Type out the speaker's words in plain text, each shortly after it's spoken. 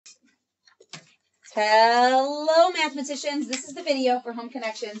Hello, mathematicians. This is the video for Home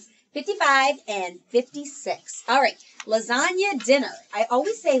Connections 55 and 56. All right, lasagna dinner. I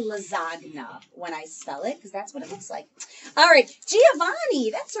always say lasagna when I spell it because that's what it looks like. All right,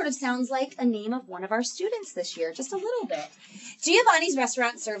 Giovanni. That sort of sounds like a name of one of our students this year, just a little bit. Giovanni's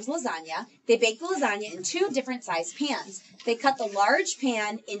restaurant serves lasagna. They bake the lasagna in 2 different size pans. They cut the large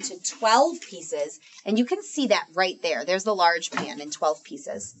pan into 12 pieces, and you can see that right there. There's the large pan in 12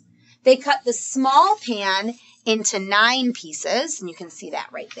 pieces. They cut the small pan into 9 pieces, and you can see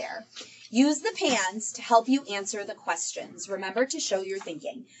that right there. Use the pans to help you answer the questions. Remember to show your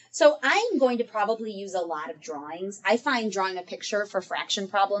thinking. So I'm going to probably use a lot of drawings. I find drawing a picture for fraction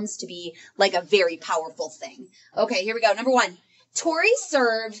problems to be like a very powerful thing. Okay, here we go. Number 1. Tori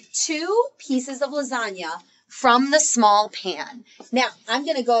served 2 pieces of lasagna from the small pan. Now, I'm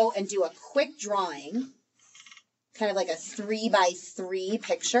going to go and do a quick drawing, kind of like a 3x3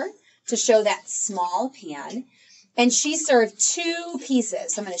 picture, to show that small pan. And she served 2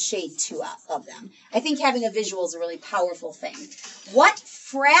 pieces. So I'm going to shade 2 of them. I think having a visual is a really powerful thing. What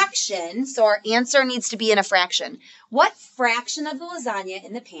fraction, so our answer needs to be in a fraction. What fraction of the lasagna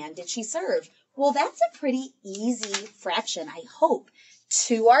in the pan did she serve? Well, that's a pretty easy fraction, I hope.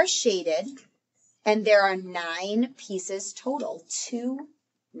 2 are shaded, and there are 9 pieces total. 2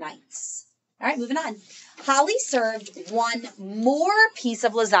 ninths. All right, moving on. Holly served 1 more piece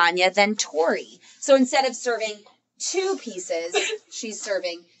of lasagna than Tori. So instead of serving 2 pieces, she's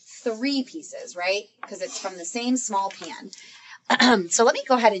serving 3 pieces, right? Because it's from the same small pan. So let me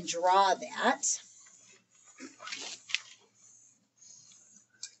go ahead and draw that.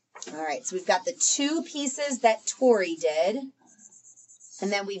 All right, so we've got the 2 pieces that Tori did.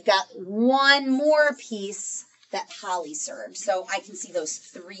 And then we've got 1 more piece that Holly served. So I can see those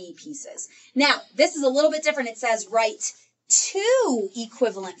 3 pieces. Now, this is a little bit different. It says write 2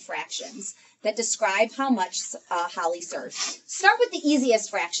 equivalent fractions that describe how much Holly served. Start with the easiest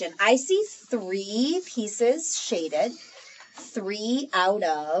fraction. I see 3 pieces shaded, 3 out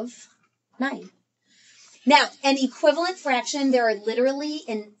of 9. Now, an equivalent fraction, there are literally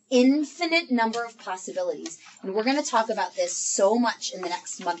an infinite number of possibilities. And we're going to talk about this so much in the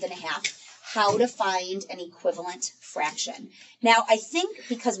next month and a half. How to find an equivalent fraction. Now, I think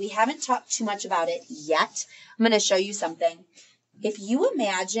because we haven't talked too much about it yet, I'm going to show you something. If you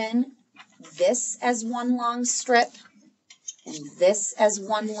imagine this as one long strip, and this as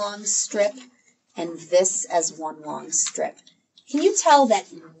one long strip, and this as one long strip, can you tell that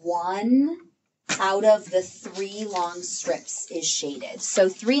 1 out of the 3 long strips is shaded? So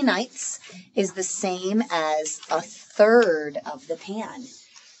 3 ninths is the same as 1/3 of the pan.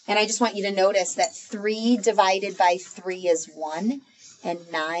 And I just want you to notice that 3 divided by 3 is 1,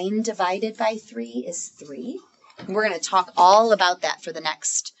 and 9 divided by 3 is 3. And we're going to talk all about that for the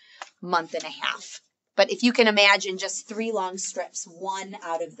next month and a half. But if you can imagine just 3 long strips, 1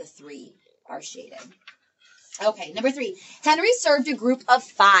 out of the 3 are shaded. Okay, number 3. Henry served a group of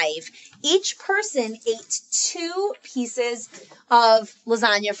 5. Each person ate 2 pieces of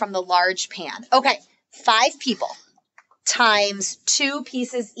lasagna from the large pan. Okay, 5 people. Times 2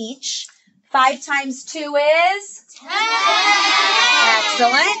 pieces each. 5 times 2 is? 10.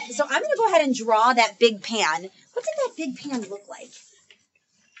 Excellent. So I'm going to go ahead and draw that big pan. What did that big pan look like?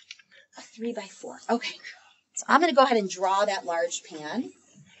 A 3x4. Okay. So I'm going to go ahead and draw that large pan.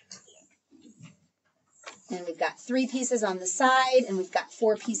 And we've got 3 pieces on the side, and we've got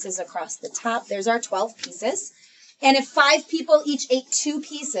 4 pieces across the top. There's our 12 pieces. And if 5 people each ate 2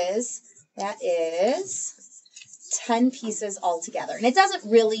 pieces, that is 10 pieces altogether. And it doesn't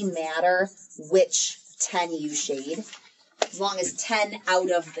really matter which 10 you shade, as long as 10 out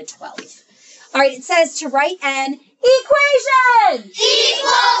of the 12. All right, it says to write an equation!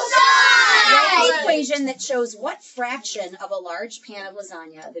 Equal sign! Write an equation that shows what fraction of a large pan of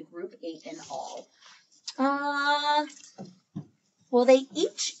lasagna the group ate in all. Well, they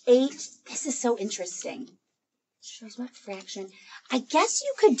each ate, this is so interesting. Shows what fraction. I guess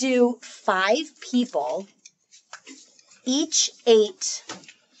you could do 5 people each ate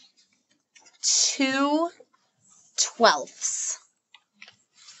 2/12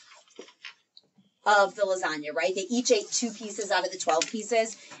 of the lasagna, right? They each ate 2 pieces out of the 12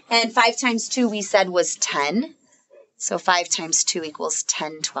 pieces. And 5 times 2 we said was 10. So 5 times 2 equals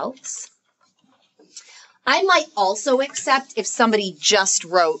 10/12. I might also accept if somebody just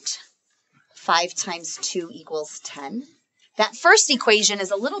wrote 5 times 2 equals 10. That first equation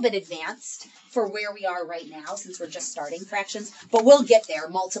is a little bit advanced for where we are right now since we're just starting fractions, but we'll get there,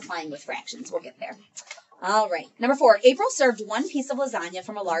 multiplying with fractions. We'll get there. All right. Number 4, April served 1 piece of lasagna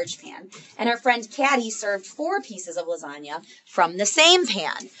from a large pan, and her friend Caddy served 4 pieces of lasagna from the same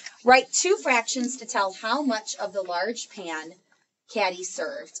pan. Write 2 fractions to tell how much of the large pan Caddy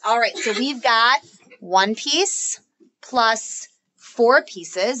served. All right, so we've got 1 piece plus 4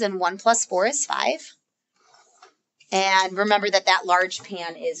 pieces, and 1 plus 4 is 5. And remember that that large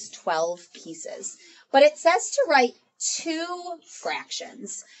pan is 12 pieces. But it says to write 2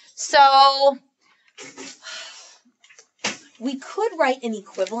 fractions. So we could write an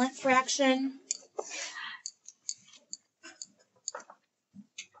equivalent fraction.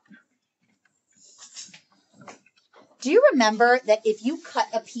 Do you remember that if you cut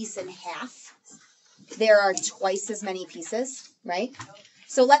a piece in half, there are twice as many pieces, right?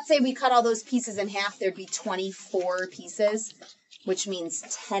 So let's say we cut all those pieces in half, there'd be 24 pieces, which means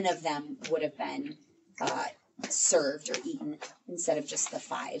 10 of them would have been served or eaten instead of just the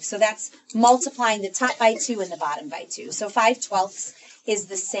 5. So that's multiplying the top by 2 and the bottom by 2. So 5/12 is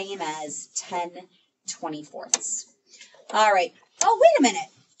the same as 10/24. All right. Oh, wait a minute.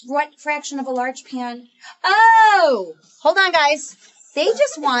 What fraction of a large pan? Oh, hold on, guys. They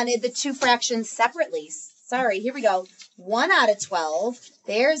just wanted the 2 fractions separately. Sorry, here we go. 1 out of 12.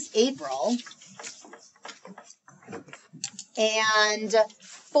 There's April. And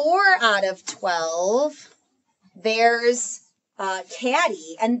 4 out of 12. There's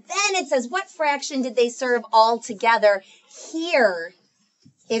Caddy. And then it says, what fraction did they serve all together? Here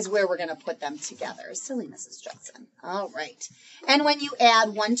is where we're going to put them together. Silly Mrs. Judson. All right. And when you add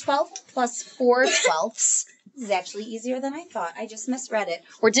 1/12 plus 4/12, this is actually easier than I thought. I just misread it.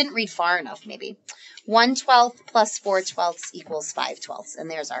 Or didn't read far enough, maybe. 1/12 plus 4/12 equals 5/12.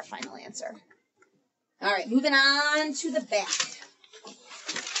 And there's our final answer. All right, moving on to the back.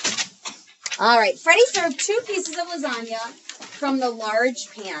 All right, Freddie served 2 pieces of lasagna from the large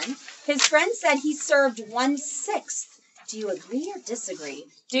pan. His friend said he served 1/6. Do you agree or disagree?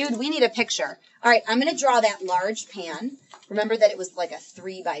 Dude, we need a picture. All right, I'm going to draw that large pan. Remember that it was like a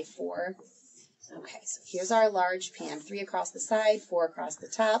 3x4. Okay, so here's our large pan. 3 across the side, 4 across the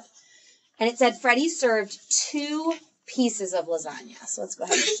top. And it said Freddie served 2 pieces of lasagna. So let's go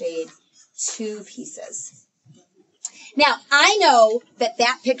ahead and shade 2 pieces. Now, I know that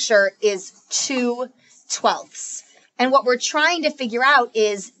that picture is 2/12. And what we're trying to figure out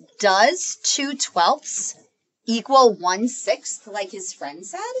is, does 2/12 equal 1/6 like his friend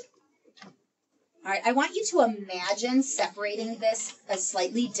said? All right, I want you to imagine separating this a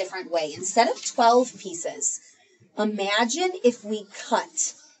slightly different way. Instead of 12 pieces, imagine if we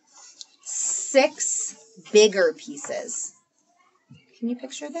cut 6 bigger pieces. Can you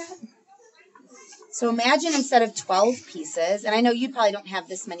picture that? So imagine instead of 12 pieces, and I know you probably don't have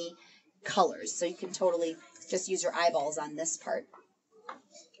this many colors, so you can totally just use your eyeballs on this part.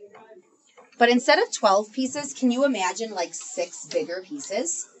 But instead of 12 pieces, can you imagine like 6 bigger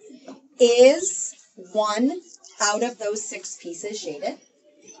pieces? Is 1 out of those 6 pieces shaded?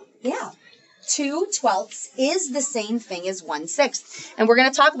 Yeah. 2/12 is the same thing as 1/6. And we're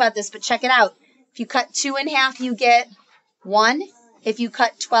going to talk about this, but check it out. If you cut 2 in half, you get 1. If you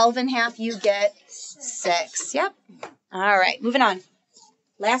cut 12 in half, you get 6. Yep. All right, moving on.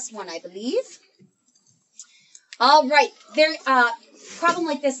 Last one, I believe. All right. There, problem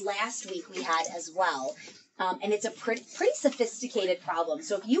like this last week we had as well. And it's a pretty sophisticated problem.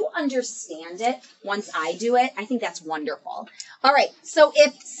 So if you understand it once I do it, I think that's wonderful. All right, so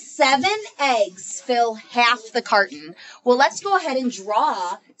if 7 eggs fill half the carton, well, let's go ahead and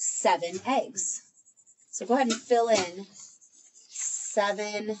draw 7 eggs. So go ahead and fill in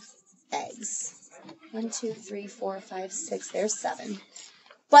 7 eggs. 1, 2, 3, 4, 5, 6, there's 7.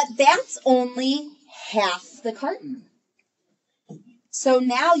 But that's only half the carton. So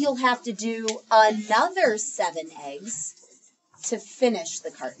now you'll have to do another 7 eggs to finish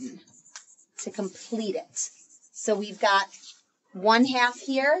the carton, to complete it. So we've got 1/2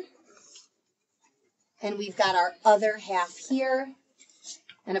 here, and we've got our other half here.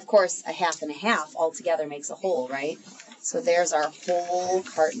 And of course, a half and a half altogether makes a whole, right? So there's our whole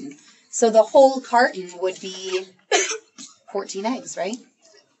carton. So the whole carton would be 14 eggs, right?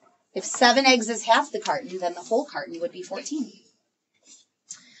 If 7 eggs is half the carton, then the whole carton would be 14.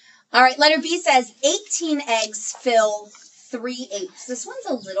 All right, letter B says 18 eggs fill 3/8. This one's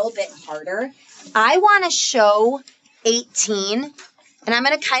a little bit harder. I want to show 18, and I'm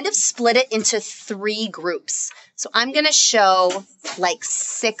going to kind of split it into 3 groups. So I'm going to show like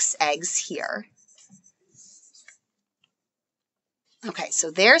 6 eggs here. Okay, so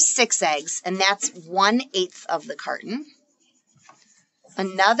there's 6 eggs, and that's 1/8 of the carton.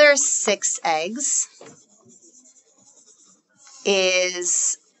 Another 6 eggs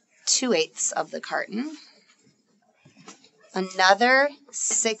is 2/8 of the carton. Another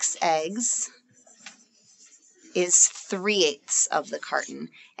 6 eggs is 3/8 of the carton.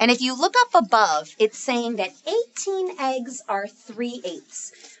 And if you look up above, it's saying that 18 eggs are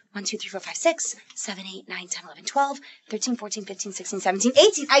 3/8. 1, 2, 3, 4, 5, 6, 7, 8, 9, 10, 11, 12, 13, 14, 15, 16, 17,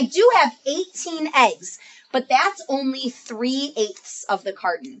 18. I do have 18 eggs, but that's only 3/8 of the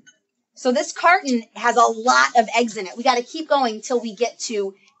carton. So this carton has a lot of eggs in it. We got to keep going till we get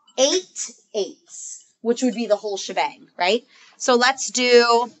to 8/8, which would be the whole shebang, right? So let's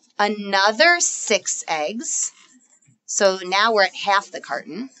do another 6 eggs. So now we're at half the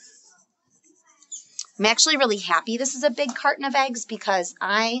carton. I'm actually really happy this is a big carton of eggs because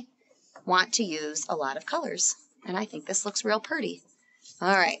I want to use a lot of colors. And I think this looks real pretty.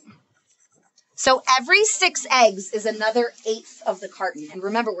 All right. So every 6 eggs is another 1/8 of the carton. And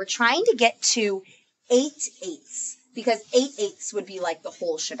remember, we're trying to get to 8/8 because 8/8 would be like the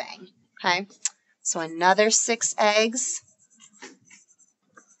whole shebang. Okay. So another 6 eggs.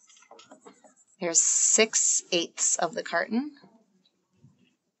 Here's 6/8 of the carton.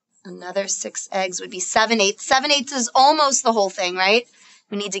 Another 6 eggs would be 7/8. 7/8 is almost the whole thing, right?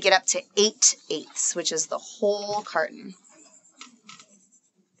 We need to get up to 8/8, which is the whole carton.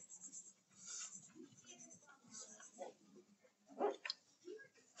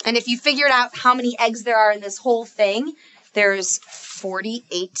 And if you figured out how many eggs there are in this whole thing, there's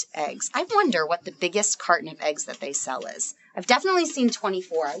 48 eggs. I wonder what the biggest carton of eggs that they sell is. I've definitely seen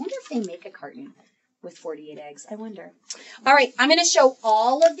 24. I wonder if they make a carton with 48 eggs. I wonder. All right, I'm going to show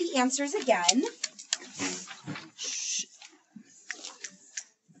all of the answers again.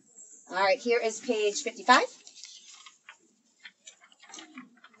 All right, here is page 55.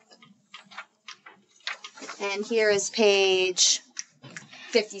 And here is page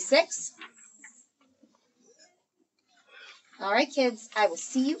 56. All right, kids, I will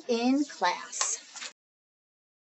see you in class.